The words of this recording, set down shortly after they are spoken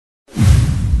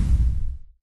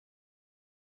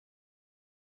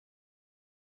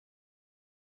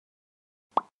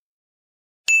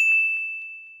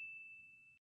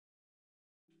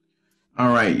All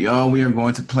right, y'all, we are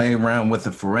going to play around with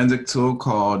a forensic tool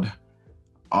called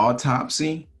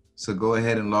Autopsy. So go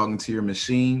ahead and log into your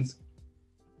machines.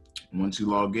 Once you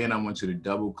log in, I want you to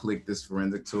double click this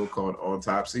forensic tool called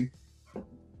Autopsy. All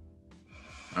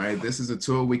right, this is a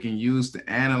tool we can use to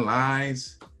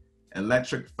analyze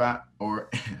electric or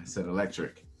I said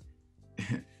electric.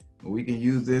 We can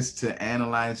use this to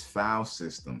analyze file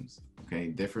systems, okay?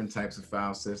 Different types of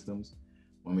file systems.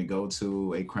 When we go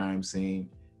to a crime scene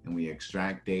and we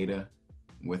extract data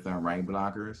with our write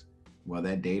blockers, well,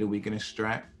 that data we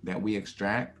extract,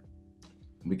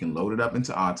 we can load it up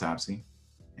into Autopsy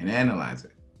and analyze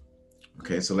it.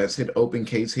 Okay, so let's hit open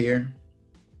case here.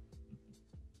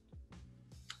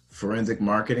 Forensic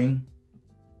marketing.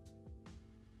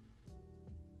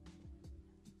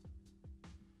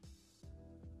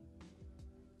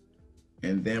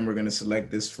 And then we're going to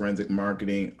select this forensic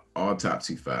marketing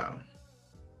autopsy file.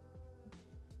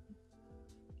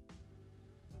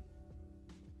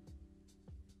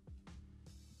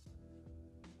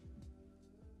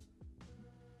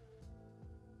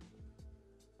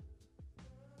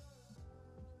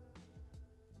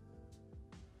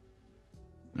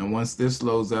 And once this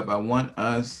loads up,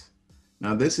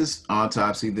 now this is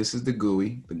Autopsy, this is the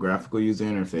GUI, the graphical user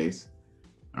interface.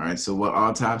 All right, so what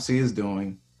Autopsy is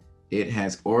doing, it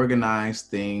has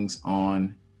organized things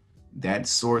on that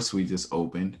source we just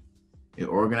opened. It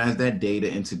organized that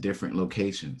data into different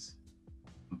locations,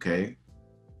 okay?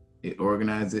 It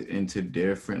organized it into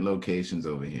different locations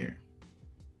over here.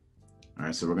 All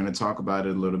right, so we're gonna talk about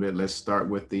it a little bit. Let's start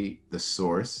with the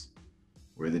source,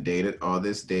 where the data, all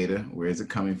this data, where is it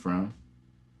coming from?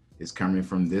 It's coming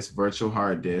from this virtual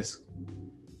hard disk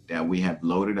that we have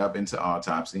loaded up into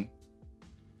Autopsy.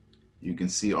 You can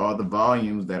see all the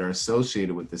volumes that are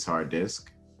associated with this hard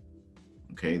disk.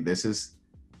 Okay, this is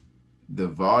the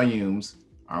volumes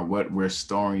are what we're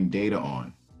storing data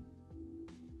on.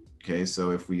 Okay, so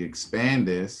if we expand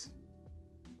this,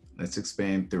 let's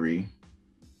expand 3.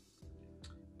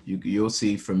 You'll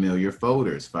see familiar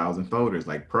folders, files and folders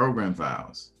like program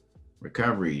files,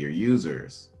 recovery, your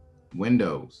users,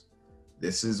 Windows.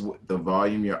 This is the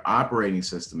volume your operating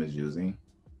system is using.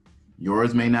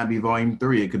 Yours may not be volume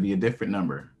 3, it could be a different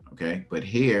number, okay? But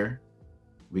here,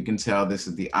 we can tell this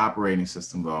is the operating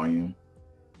system volume.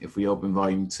 If we open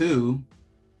volume 2,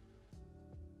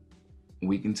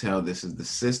 we can tell this is the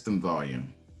system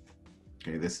volume.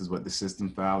 Okay, this is what the system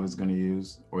file is going to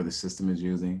use, or the system is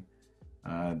using.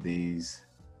 These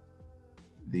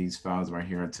files right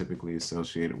here are typically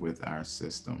associated with our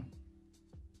system.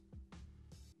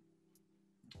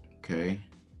 Okay.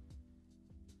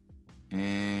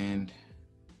 And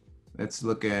let's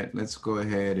go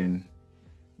ahead and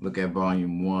look at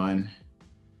volume 1.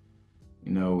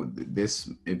 You know, if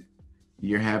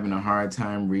you're having a hard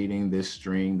time reading this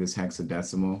string, this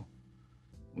hexadecimal,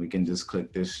 we can just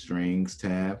click this strings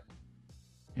tab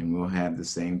and we'll have the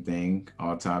same thing.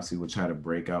 Autopsy will try to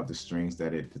break out the strings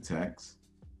that it detects.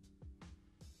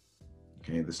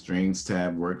 Okay, the strings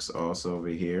tab works also over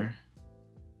here.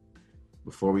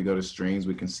 Before we go to strings,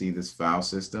 we can see this file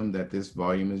system that this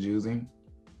volume is using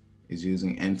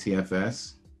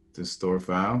NTFS to store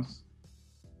files.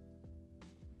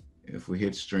 If we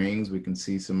hit strings, we can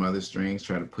see some other strings,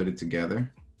 try to put it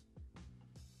together.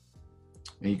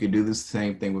 And you could do the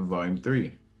same thing with volume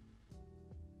 3.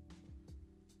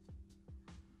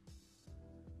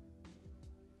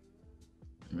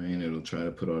 Right, and it'll try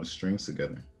to put all the strings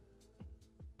together.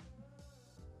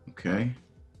 Okay.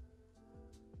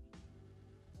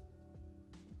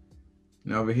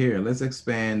 Now over here, let's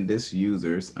expand this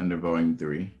users under volume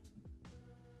 3.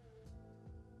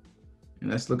 And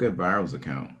let's look at Viral's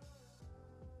account.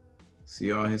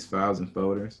 See all his files and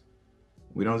folders?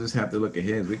 We don't just have to look at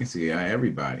his, we can see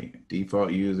everybody.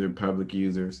 Default user, public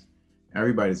users,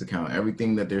 everybody's account,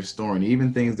 everything that they're storing,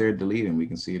 even things they're deleting, we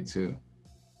can see it too.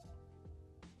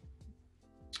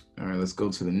 All right, let's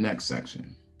go to the next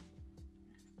section.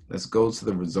 Let's go to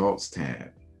the results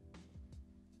tab.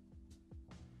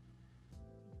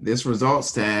 This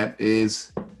results tab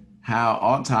is how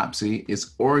Autopsy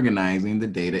is organizing the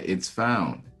data it's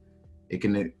found. It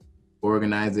can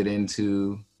organize it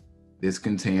into this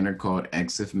container called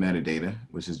EXIF metadata,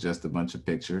 which is just a bunch of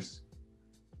pictures.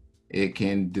 It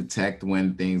can detect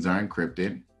when things are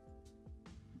encrypted.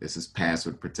 This is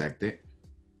password protected.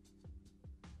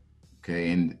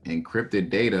 Okay, and encrypted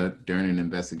data during an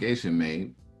investigation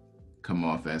may come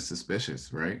off as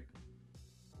suspicious, right?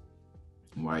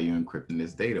 Why are you encrypting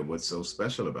this data? What's so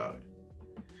special about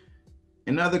it?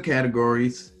 In other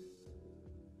categories,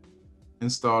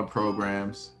 installed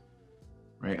programs,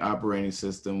 right? Operating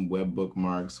system, web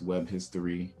bookmarks, web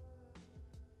history.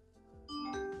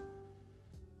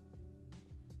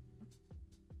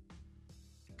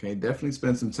 Okay, definitely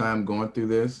spend some time going through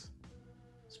this.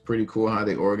 It's pretty cool how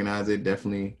they organize it.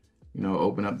 Definitely,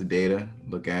 open up the data,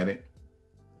 look at it.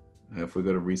 If we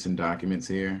go to recent documents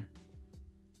here,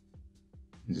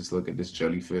 and just look at this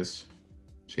jellyfish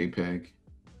JPEG.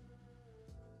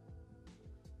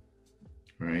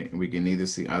 Right, and we can either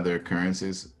see other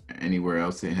occurrences anywhere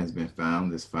else it has been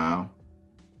found, this file.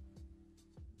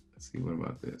 Let's see, what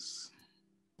about this?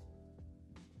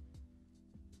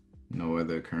 No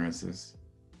other occurrences.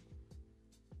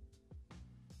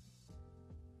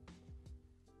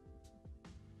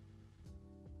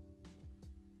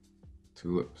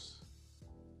 Tulips.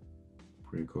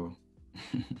 Pretty cool.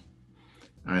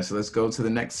 All right, so let's go to the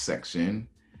next section.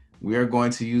 We are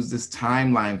going to use this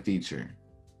timeline feature.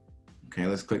 Okay,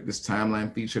 let's click this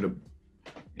timeline feature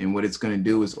and what it's going to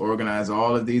do is organize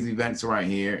all of these events right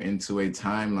here into a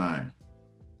timeline,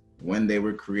 when they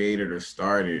were created or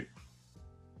started.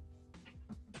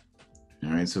 All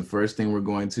right, so first thing we're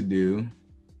going to do,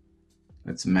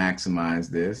 let's maximize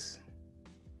this.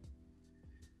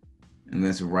 And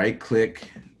let's right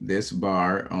click this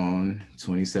bar on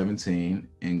 2017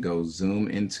 and go zoom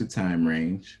into time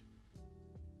range.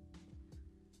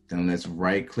 Then let's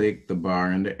right click the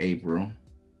bar under April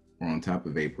or on top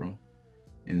of April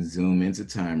and zoom into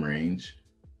time range.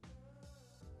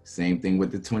 Same thing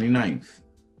with the 29th,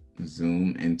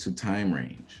 zoom into time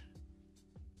range.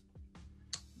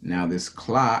 Now this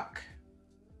clock,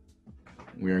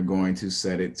 we are going to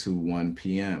set it to 1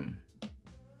 p.m.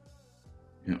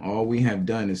 And all we have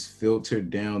done is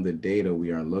filtered down the data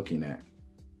we are looking at.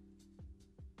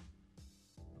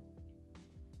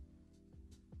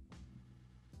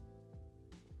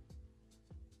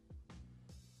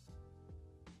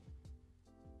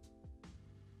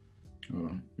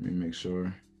 Hold on, let me make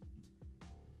sure.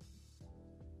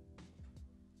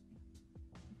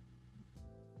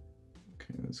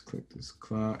 Okay, let's click this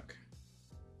clock.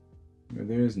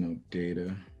 There is no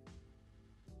data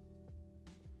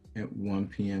at 1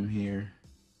 p.m. here.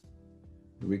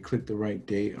 Did we click the right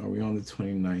date? Are we on the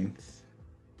 29th?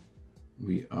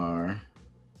 We are.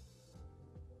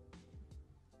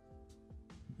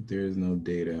 There is no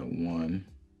data at 1.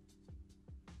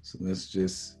 So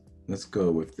let's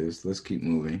go with this. Let's keep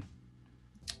moving.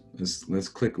 Let's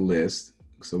click list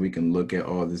so we can look at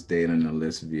all this data in the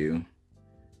list view.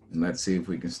 And let's see if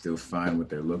we can still find what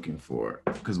they're looking for.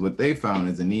 Because what they found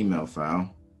is an email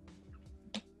file.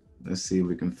 Let's see if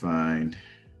we can find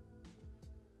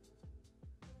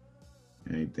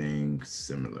anything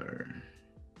similar.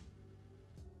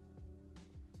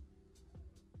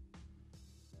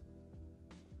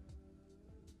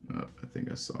 Oh, I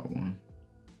think I saw one.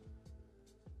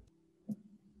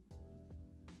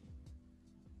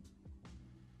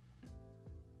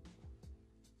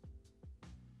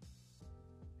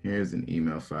 Here's an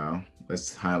email file.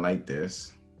 Let's highlight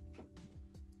this.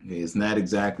 Okay, it's not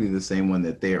exactly the same one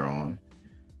that they're on.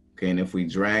 Okay, and if we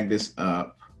drag this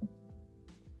up,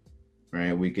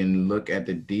 right, we can look at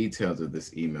the details of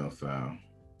this email file.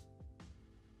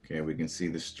 Okay, we can see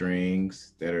the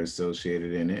strings that are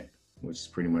associated in it, which is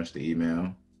pretty much the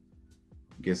email.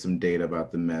 Get some data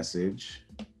about the message.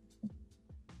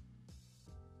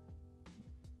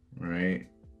 Right.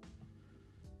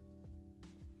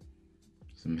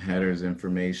 Some headers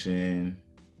information,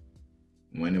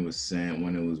 when it was sent,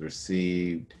 when it was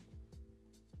received.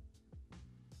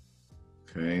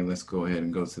 Okay, let's go ahead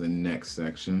and go to the next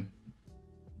section.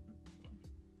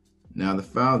 Now the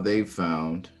file they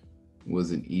found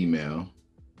was an email,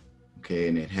 okay,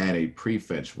 and it had a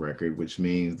prefetch record, which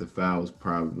means the file was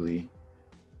probably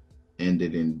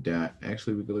ended in dot.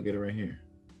 Actually, we could look at it right here.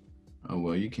 Oh,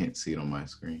 well, you can't see it on my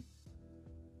screen.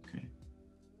 Okay.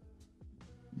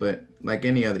 But like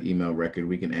any other email record,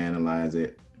 we can analyze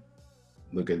it,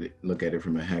 look at it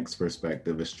from a hex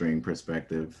perspective, a string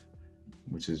perspective,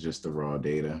 which is just the raw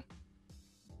data.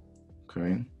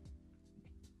 Okay.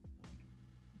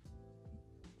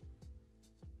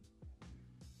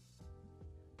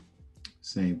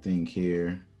 Same thing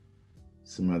here.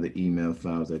 Some other email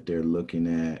files that they're looking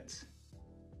at.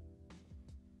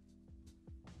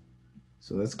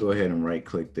 So let's go ahead and right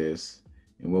click this.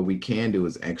 And what we can do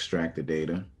is extract the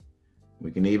data. We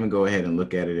can even go ahead and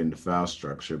look at it in the file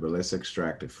structure, but let's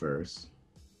extract it first.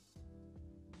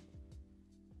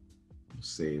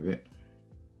 Save it.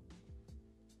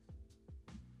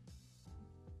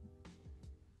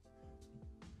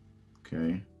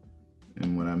 Okay.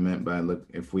 And what I meant by look,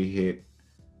 if we hit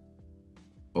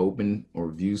open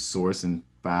or view source and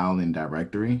file in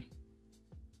directory,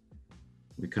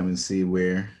 we come and see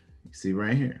where, you see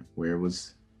right here, where it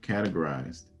was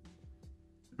categorized.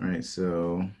 All right,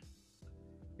 so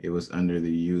it was under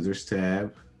the users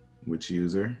tab. which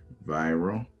user,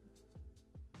 viral.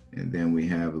 And then we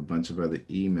have a bunch of other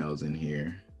emails in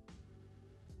here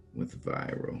with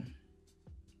viral.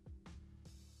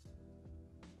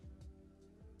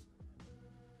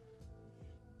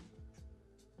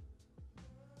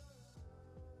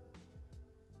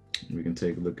 We can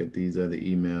take a look at these other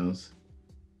emails.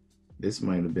 This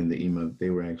might have been the email that they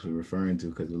were actually referring to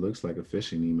because it looks like a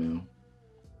phishing email.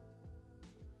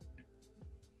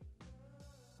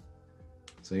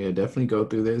 So yeah, definitely go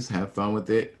through this, have fun with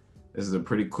it. This is a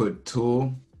pretty good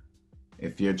tool.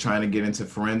 If you're trying to get into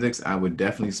forensics, I would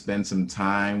definitely spend some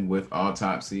time with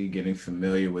Autopsy, getting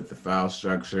familiar with the file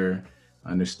structure,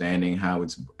 understanding how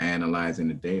it's analyzing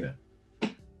the data.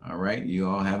 All right, you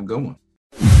all have a good one.